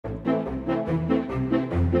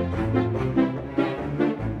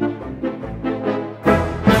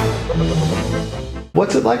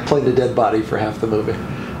What's it like playing a dead body for half the movie?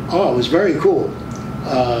 Oh, it was very cool.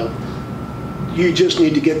 You just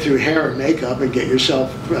need to get through hair and makeup and get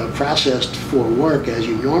yourself processed for work as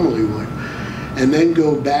you normally would, and then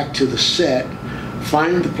go back to the set,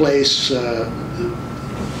 find the place.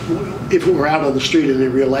 If it were out on the street and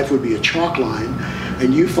in real life would be a chalk line,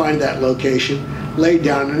 and you find that location, lay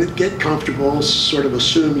down in it, get comfortable, sort of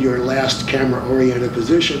assume your last camera-oriented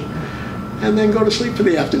position, and then go to sleep for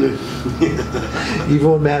the afternoon. Even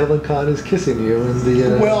when Madeline Kahn is kissing you in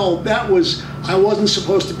the... Well, that was... I wasn't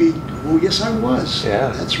supposed to be... Well, yes, I was. Yeah.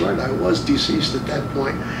 That's right. I was deceased at that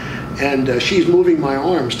point. And she's moving my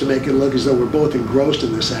arms to make it look as though we're both engrossed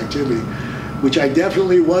in this activity, which I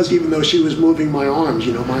definitely was, even though she was moving my arms.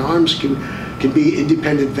 You know, my arms can be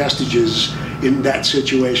independent vestiges in that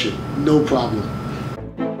situation. No problem.